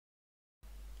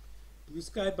Blue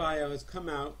Sky Bio has come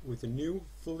out with a new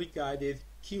fully guided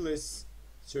keyless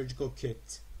surgical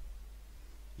kit.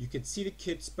 You can see the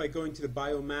kits by going to the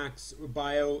BioMax or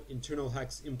Bio internal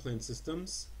hex implant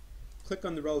systems. Click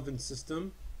on the relevant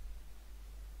system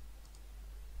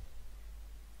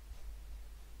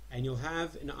and you'll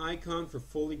have an icon for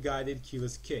fully guided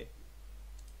keyless kit.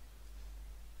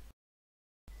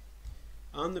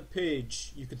 On the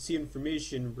page you can see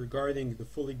information regarding the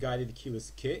fully guided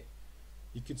keyless kit.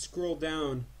 You could scroll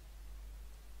down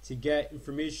to get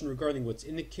information regarding what's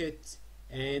in the kit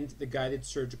and the guided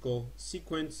surgical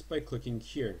sequence by clicking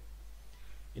here.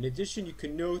 In addition, you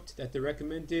can note that the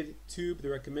recommended tube, the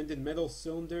recommended metal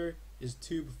cylinder is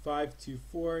tube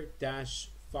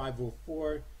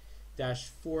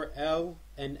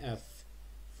 524-504-4L-NF.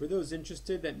 For those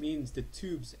interested, that means the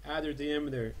tube's outer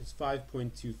diameter is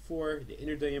 5.24, the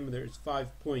inner diameter is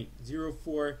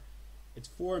 5.04, it's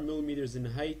 4 millimeters in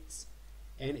height,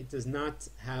 and it does not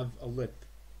have a lip.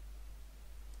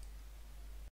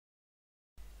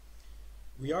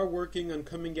 We are working on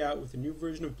coming out with a new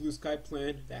version of Blue Sky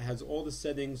Plan that has all the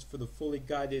settings for the fully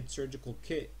guided surgical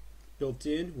kit built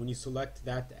in when you select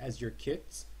that as your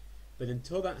kit. But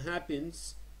until that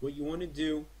happens, what you want to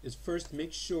do is first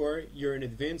make sure you're in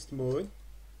advanced mode.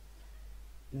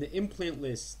 In the implant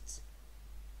list,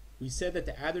 we said that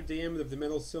the outer diameter of the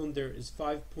metal cylinder is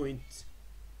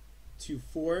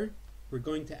 5.24. We're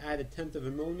going to add 1/10 of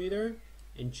a millimeter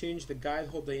and change the guide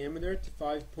hole diameter to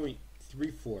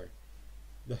 5.34.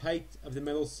 The height of the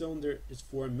metal cylinder is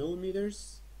 4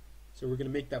 millimeters, so we're going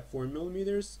to make that 4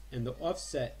 millimeters, and the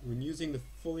offset when using the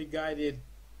fully guided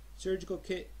surgical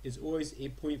kit is always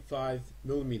 8.5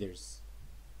 millimeters.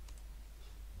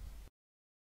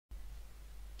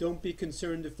 Don't be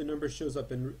concerned if the number shows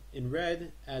up in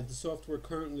red, as the software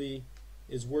currently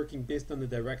is working based on the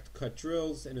direct cut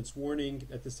drills and it's warning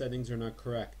that the settings are not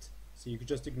correct. So you could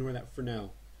just ignore that for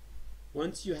now.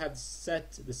 Once you have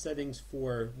set the settings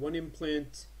for one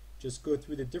implant, just go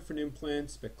through the different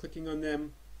implants by clicking on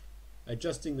them,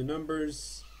 adjusting the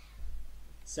numbers,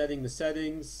 setting the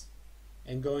settings,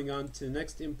 and going on to the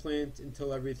next implant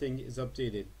until everything is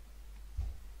updated.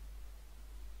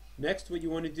 Next, what you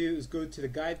want to do is go to the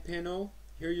guide panel.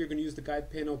 Here you're going to use the guide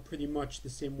panel pretty much the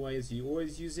same way as you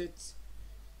always use it.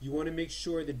 You want to make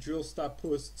sure the drill stop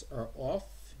posts are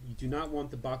off. You do not want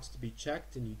the box to be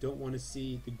checked, and you don't want to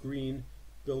see the green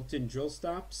built-in drill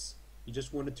stops. You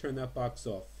just want to turn that box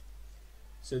off.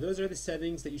 So those are the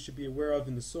settings that you should be aware of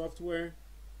in the software.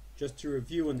 Just to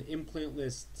review, on the implant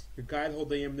list, your guide hole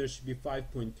diameter should be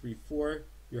 5.34,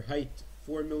 your height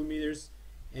 4 millimeters,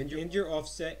 and your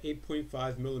offset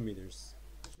 8.5 millimeters.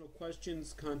 Additional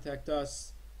questions, contact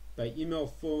us by email,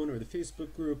 phone, or the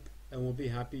Facebook group, and we'll be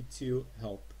happy to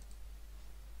help.